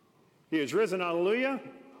He is risen, hallelujah.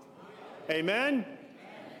 Amen.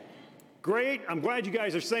 Great, I'm glad you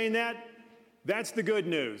guys are saying that. That's the good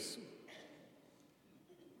news.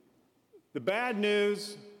 The bad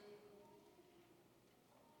news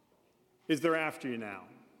is they're after you now.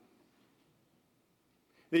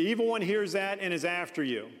 The evil one hears that and is after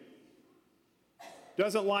you.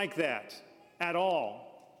 Doesn't like that at all.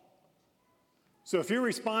 So if you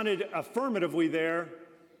responded affirmatively there,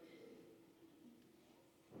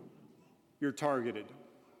 you're targeted.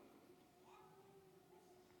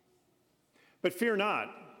 But fear not,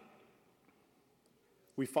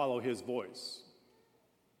 we follow his voice.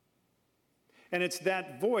 And it's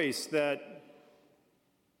that voice that,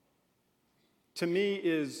 to me,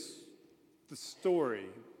 is the story.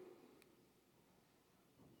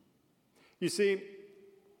 You see,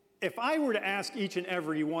 if I were to ask each and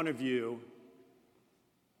every one of you,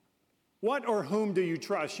 what or whom do you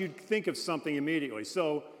trust? You'd think of something immediately.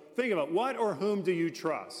 So think about what or whom do you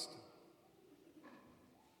trust?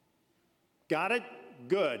 Got it?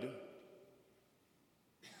 Good.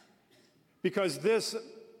 Because this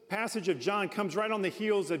passage of John comes right on the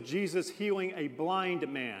heels of Jesus healing a blind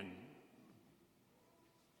man.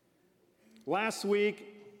 Last week,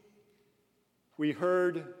 we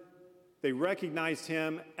heard they recognized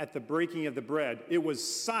him at the breaking of the bread. It was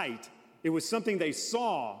sight. It was something they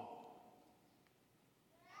saw.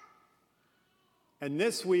 And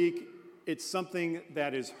this week, it's something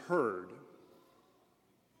that is heard.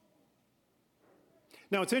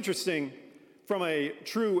 Now, it's interesting, from a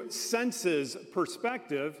true senses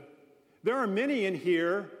perspective, there are many in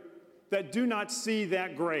here that do not see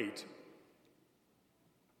that great.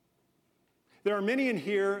 There are many in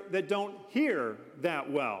here that don't hear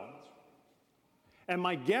that well. And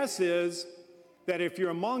my guess is that if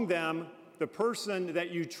you're among them, the person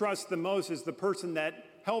that you trust the most is the person that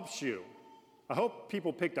helps you. I hope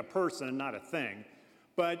people picked a person, not a thing,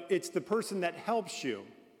 but it's the person that helps you.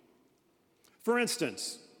 For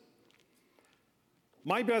instance,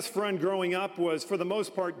 my best friend growing up was, for the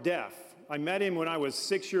most part, deaf. I met him when I was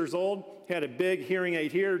 6 years old. He had a big hearing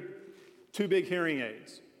aid here, 2 big hearing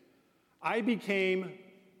aids. I became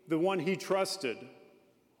the one he trusted.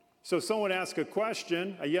 So someone asked a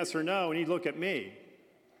question, a yes or no, and he'd look at me.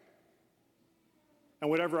 And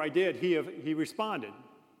whatever I did, he responded.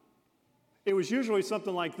 It was usually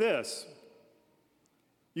something like this.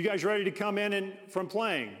 You guys ready to come in from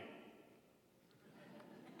playing?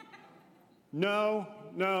 No,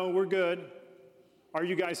 we're good. Are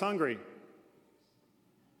you guys hungry?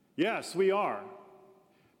 Yes, we are.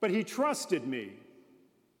 But he trusted me.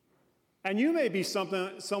 And you may be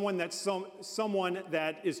someone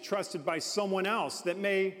that is trusted by someone else that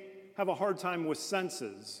may have a hard time with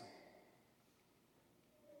senses.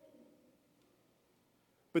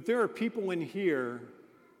 But there are people in here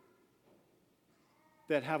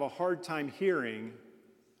that have a hard time hearing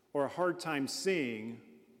or a hard time seeing,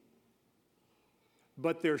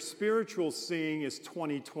 but their spiritual seeing is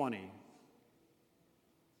 20/20.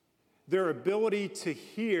 Their ability to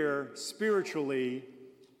hear spiritually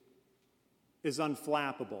is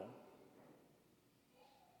unflappable.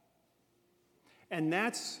 And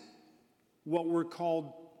that's what we're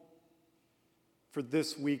called for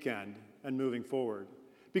this weekend and moving forward.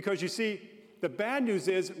 Because you see, the bad news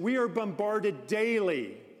is we are bombarded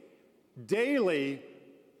daily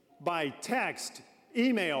by text,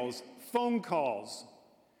 emails, phone calls.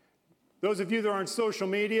 Those of you that are on social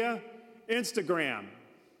media, Instagram,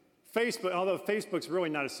 Facebook, although Facebook's really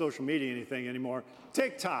not a social media anything anymore,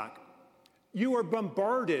 TikTok. You are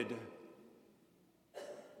bombarded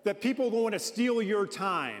that people want to steal your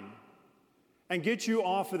time and get you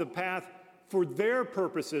off of the path for their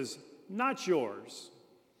purposes, not yours.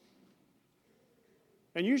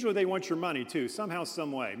 And usually they want your money too, somehow,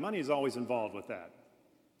 some way. Money is always involved with that.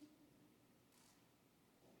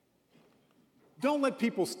 Don't let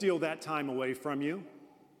people steal that time away from you.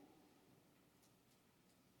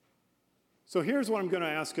 So here's what I'm going to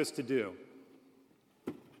ask us to do.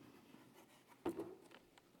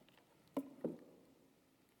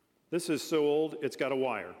 This is so old, it's got a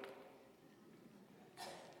wire.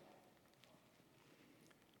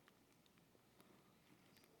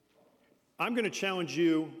 I'm going to challenge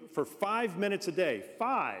you for 5 minutes a day,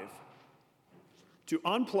 5, to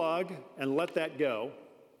unplug and let that go.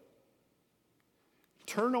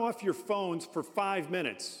 Turn off your phones for 5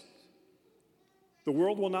 minutes. The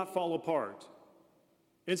world will not fall apart.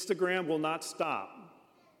 Instagram will not stop.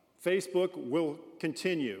 Facebook will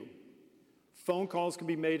continue. Phone calls can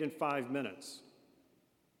be made in 5 minutes.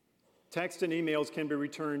 Text and emails can be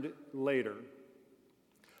returned later.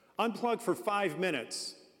 Unplug for 5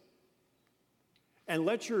 minutes and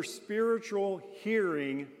let your spiritual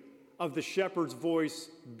hearing of the shepherd's voice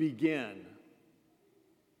begin.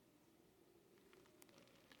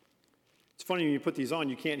 It's funny when you put these on,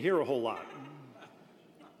 you can't hear a whole lot.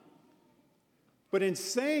 But in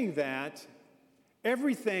saying that,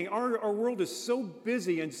 everything, our world is so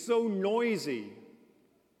busy and so noisy.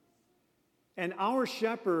 And our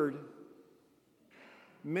shepherd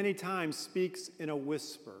many times speaks in a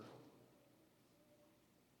whisper.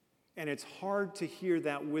 And it's hard to hear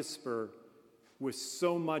that whisper with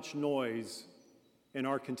so much noise in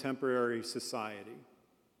our contemporary society.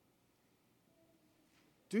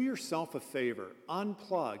 Do yourself a favor,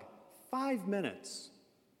 unplug 5 minutes.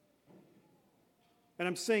 And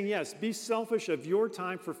I'm saying, yes, be selfish of your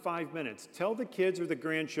time for 5 minutes. Tell the kids or the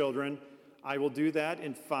grandchildren, I will do that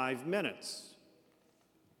in 5 minutes.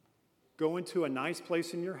 Go into a nice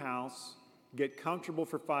place in your house, get comfortable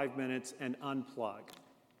for 5 minutes, and unplug.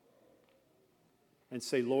 And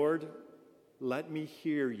say, Lord, let me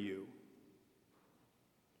hear you.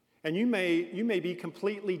 And you may be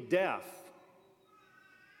completely deaf,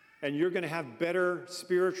 and you're going to have better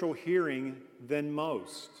spiritual hearing than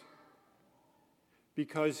most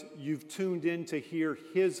because you've tuned in to hear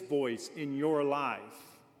his voice in your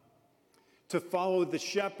life, to follow the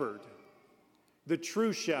shepherd, the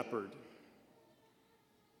true shepherd.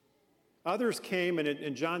 Others came,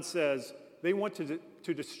 and John says, they want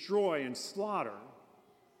to destroy and slaughter.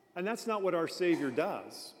 And that's not what our Savior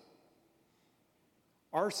does.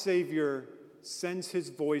 Our Savior sends his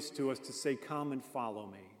voice to us to say, come and follow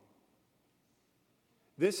me.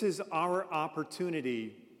 This is our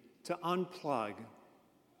opportunity to unplug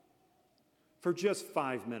for just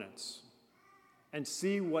 5 minutes and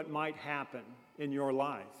see what might happen in your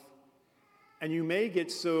life. And you may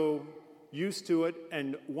get so used to it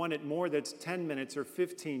and want it more that's 10 minutes or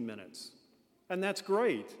 15 minutes. And that's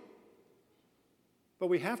great. But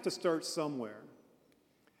we have to start somewhere.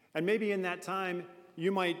 And maybe in that time,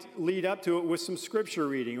 you might lead up to it with some scripture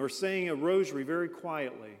reading or saying a rosary very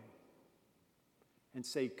quietly and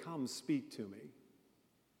say, come, speak to me.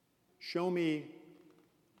 Show me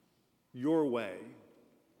your way.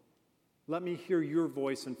 Let me hear your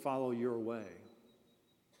voice and follow your way.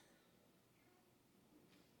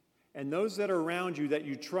 And those that are around you that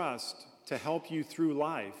you trust to help you through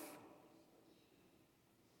life,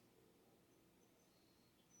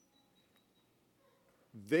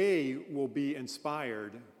 they will be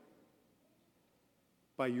inspired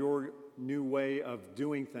by your new way of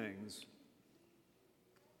doing things.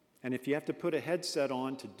 And if you have to put a headset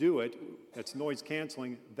on to do it, that's noise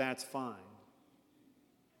canceling, that's fine.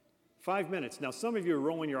 5 minutes. Now, some of you are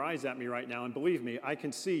rolling your eyes at me right now, and believe me, I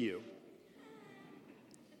can see you.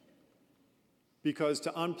 Because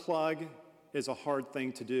to unplug is a hard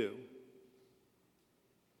thing to do.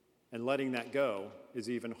 And letting that go is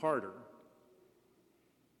even harder.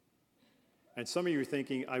 And some of you are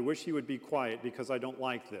thinking, I wish he would be quiet because I don't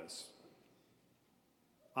like this.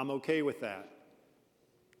 I'm okay with that.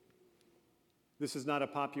 This is not a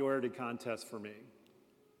popularity contest for me.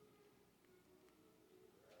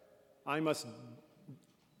 I must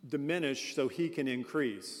diminish so he can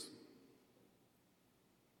increase.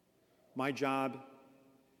 My job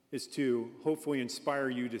is to hopefully inspire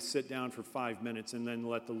you to sit down for 5 minutes and then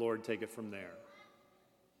let the Lord take it from there.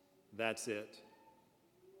 That's it.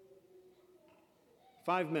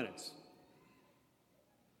 5 minutes.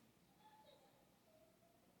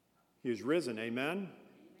 He is risen, amen?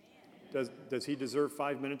 Does he deserve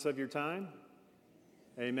 5 minutes of your time?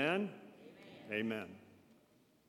 Amen? Amen.